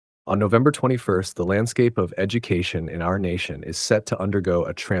On November 21st, the landscape of education in our nation is set to undergo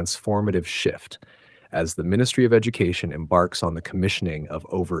a transformative shift as the Ministry of Education embarks on the commissioning of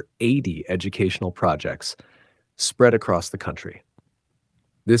over 80 educational projects spread across the country.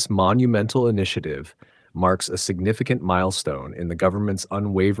 This monumental initiative marks a significant milestone in the government's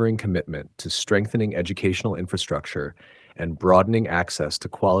unwavering commitment to strengthening educational infrastructure and broadening access to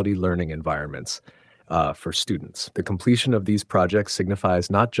quality learning environments for students. The completion of these projects signifies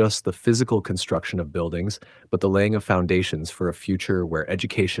not just the physical construction of buildings, but the laying of foundations for a future where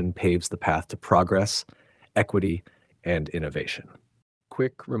education paves the path to progress, equity, and innovation.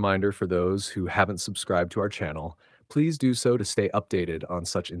 Quick reminder for those who haven't subscribed to our channel, please do so to stay updated on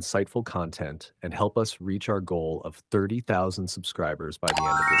such insightful content and help us reach our goal of 30,000 subscribers by the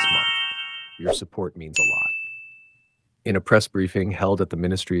end of this month. Your support means a lot. In a press briefing held at the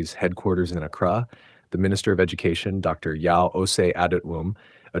ministry's headquarters in Accra, the Minister of Education, Dr. Yaw Osei Adutwum,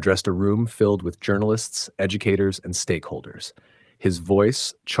 addressed a room filled with journalists, educators, and stakeholders. His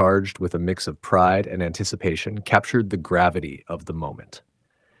voice, charged with a mix of pride and anticipation, captured the gravity of the moment.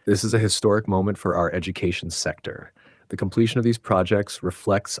 This is a historic moment for our education sector. The completion of these projects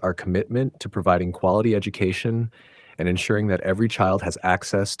reflects our commitment to providing quality education and ensuring that every child has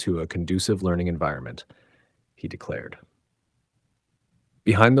access to a conducive learning environment, he declared.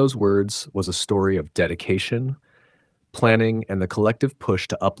 Behind those words was a story of dedication, planning, and the collective push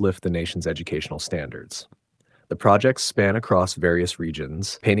to uplift the nation's educational standards. The projects span across various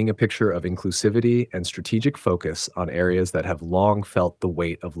regions, painting a picture of inclusivity and strategic focus on areas that have long felt the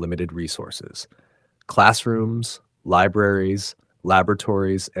weight of limited resources. Classrooms, libraries,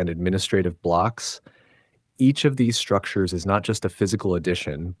 laboratories, and administrative blocks. Each of these structures is not just a physical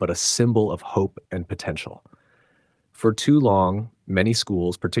addition, but a symbol of hope and potential. For too long, many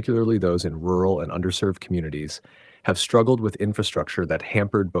schools, particularly those in rural and underserved communities, have struggled with infrastructure that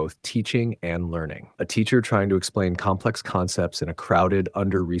hampered both teaching and learning. A teacher trying to explain complex concepts in a crowded,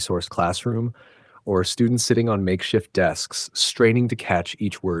 under-resourced classroom, or students sitting on makeshift desks, straining to catch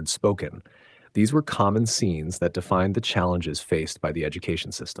each word spoken. These were common scenes that defined the challenges faced by the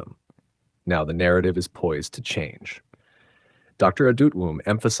education system. Now the narrative is poised to change. Dr. Adutwum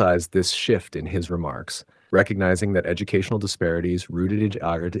emphasized this shift in his remarks, recognizing that educational disparities rooted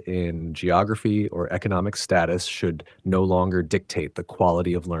in geography or economic status should no longer dictate the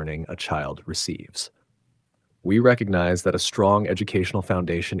quality of learning a child receives. We recognize that a strong educational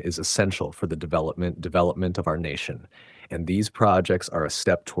foundation is essential for the development of our nation, and these projects are a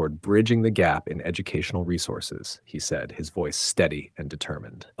step toward bridging the gap in educational resources, he said, his voice steady and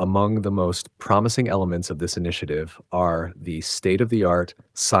determined. Among the most promising elements of this initiative are the state-of-the-art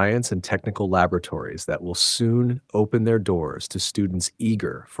science and technical laboratories that will soon open their doors to students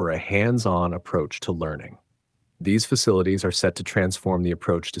eager for a hands-on approach to learning. These facilities are set to transform the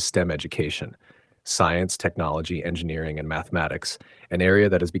approach to STEM education, science, technology, engineering, and mathematics, an area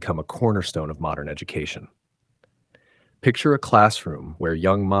that has become a cornerstone of modern education. Picture a classroom where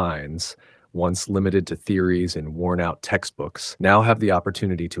young minds, once limited to theories in worn-out textbooks, now have the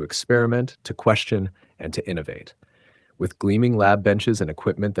opportunity to experiment, to question, and to innovate. With gleaming lab benches and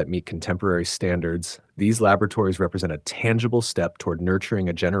equipment that meet contemporary standards, these laboratories represent a tangible step toward nurturing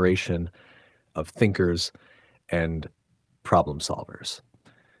a generation of thinkers and problem solvers.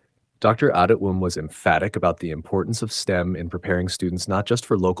 Dr. Adutwum was emphatic about the importance of STEM in preparing students not just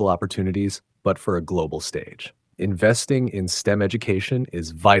for local opportunities, but for a global stage. Investing in STEM education is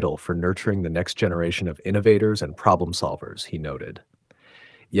vital for nurturing the next generation of innovators and problem solvers, he noted.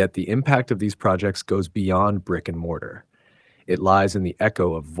 Yet the impact of these projects goes beyond brick and mortar. It lies in the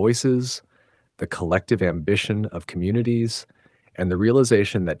echo of voices, the collective ambition of communities, and the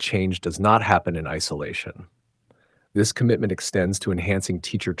realization that change does not happen in isolation. This commitment extends to enhancing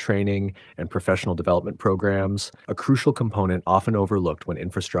teacher training and professional development programs, a crucial component often overlooked when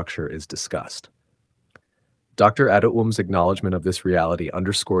infrastructure is discussed. Dr. Adutwum's acknowledgement of this reality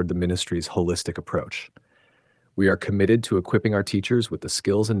underscored the ministry's holistic approach. We are committed to equipping our teachers with the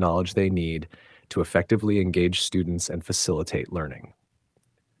skills and knowledge they need to effectively engage students and facilitate learning.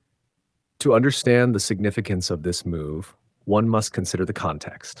 To understand the significance of this move, one must consider the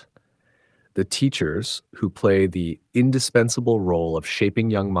context. The teachers, who play the indispensable role of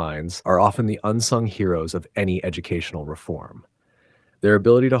shaping young minds, are often the unsung heroes of any educational reform. Their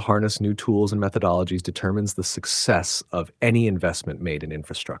ability to harness new tools and methodologies determines the success of any investment made in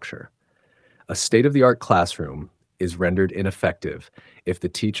infrastructure. A state-of-the-art classroom is rendered ineffective if the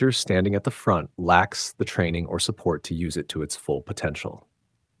teacher standing at the front lacks the training or support to use it to its full potential.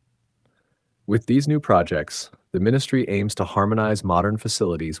 With these new projects, the ministry aims to harmonize modern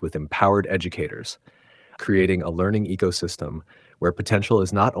facilities with empowered educators, creating a learning ecosystem where potential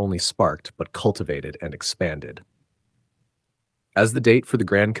is not only sparked but cultivated and expanded. As the date for the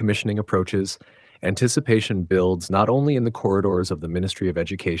Grand Commissioning approaches, anticipation builds not only in the corridors of the Ministry of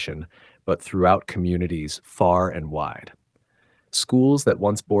Education, but throughout communities far and wide. Schools that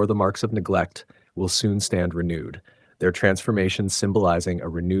once bore the marks of neglect will soon stand renewed, their transformation symbolizing a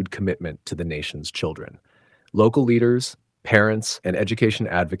renewed commitment to the nation's children. Local leaders, parents, and education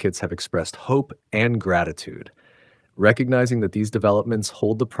advocates have expressed hope and gratitude, recognizing that these developments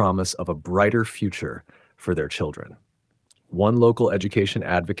hold the promise of a brighter future for their children. One local education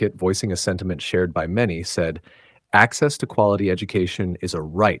advocate, voicing a sentiment shared by many, said, "Access to quality education is a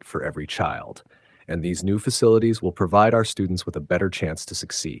right for every child, and these new facilities will provide our students with a better chance to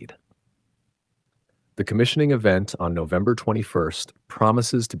succeed." The commissioning event on November 21st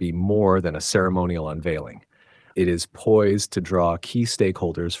promises to be more than a ceremonial unveiling. It is poised to draw key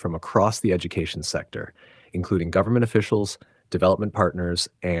stakeholders from across the education sector, including government officials, development partners,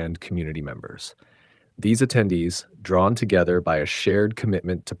 and community members. These attendees, drawn together by a shared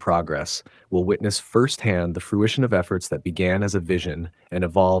commitment to progress, will witness firsthand the fruition of efforts that began as a vision and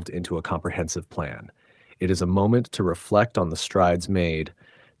evolved into a comprehensive plan. It is a moment to reflect on the strides made,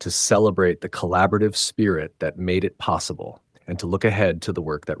 to celebrate the collaborative spirit that made it possible, and to look ahead to the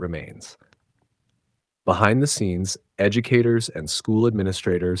work that remains. Behind the scenes, educators and school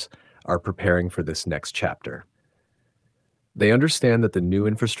administrators are preparing for this next chapter. They understand that the new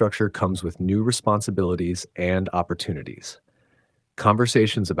infrastructure comes with new responsibilities and opportunities.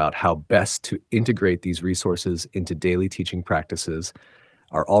 Conversations about how best to integrate these resources into daily teaching practices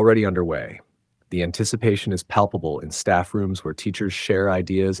are already underway. The anticipation is palpable in staff rooms where teachers share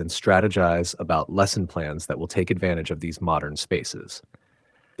ideas and strategize about lesson plans that will take advantage of these modern spaces.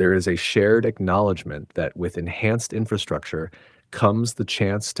 There is a shared acknowledgement that with enhanced infrastructure comes the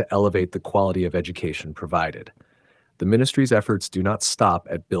chance to elevate the quality of education provided. The ministry's efforts do not stop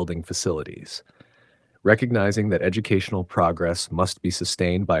at building facilities. Recognizing that educational progress must be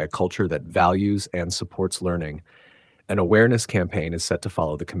sustained by a culture that values and supports learning, an awareness campaign is set to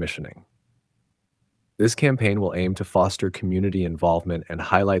follow the commissioning. This campaign will aim to foster community involvement and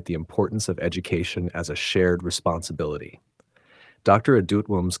highlight the importance of education as a shared responsibility. Dr.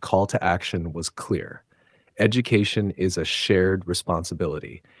 Adutwum's call to action was clear. Education is a shared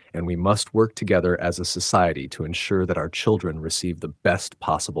responsibility, and we must work together as a society to ensure that our children receive the best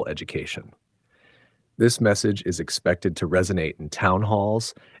possible education. This message is expected to resonate in town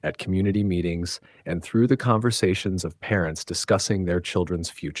halls, at community meetings, and through the conversations of parents discussing their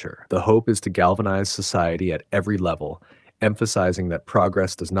children's future. The hope is to galvanize society at every level, emphasizing that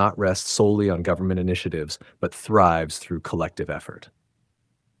progress does not rest solely on government initiatives, but thrives through collective effort.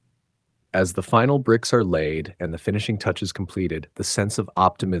 As the final bricks are laid and the finishing touches completed, the sense of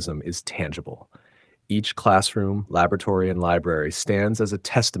optimism is tangible. Each classroom, laboratory, and library stands as a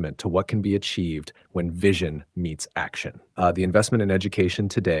testament to what can be achieved when vision meets action. The investment in education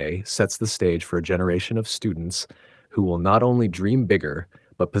today sets the stage for a generation of students who will not only dream bigger,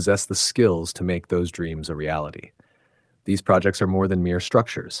 but possess the skills to make those dreams a reality. These projects are more than mere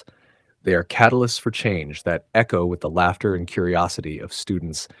structures. They are catalysts for change that echo with the laughter and curiosity of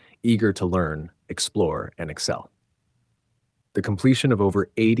students eager to learn, explore, and excel. The completion of over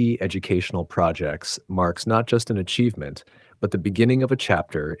 80 educational projects marks not just an achievement, but the beginning of a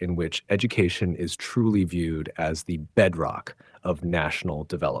chapter in which education is truly viewed as the bedrock of national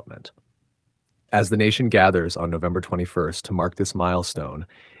development. As the nation gathers on November 21st to mark this milestone,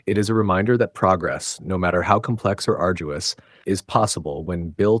 it is a reminder that progress, no matter how complex or arduous, is possible when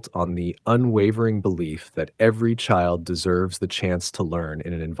built on the unwavering belief that every child deserves the chance to learn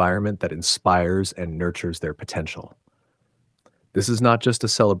in an environment that inspires and nurtures their potential. This is not just a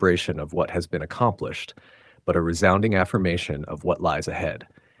celebration of what has been accomplished, but a resounding affirmation of what lies ahead,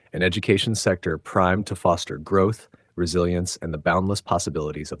 an education sector primed to foster growth, resilience, and the boundless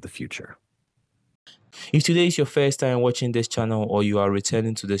possibilities of the future. If today is your first time watching this channel or you are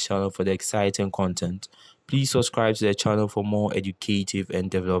returning to this channel for the exciting content, please subscribe to the channel for more educative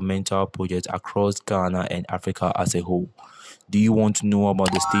and developmental projects across Ghana and Africa as a whole. Do you want to know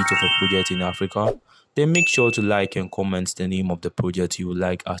about the state of a project in Africa? Then make sure to like and comment the name of the project you would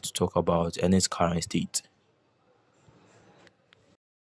like us to talk about and its current state.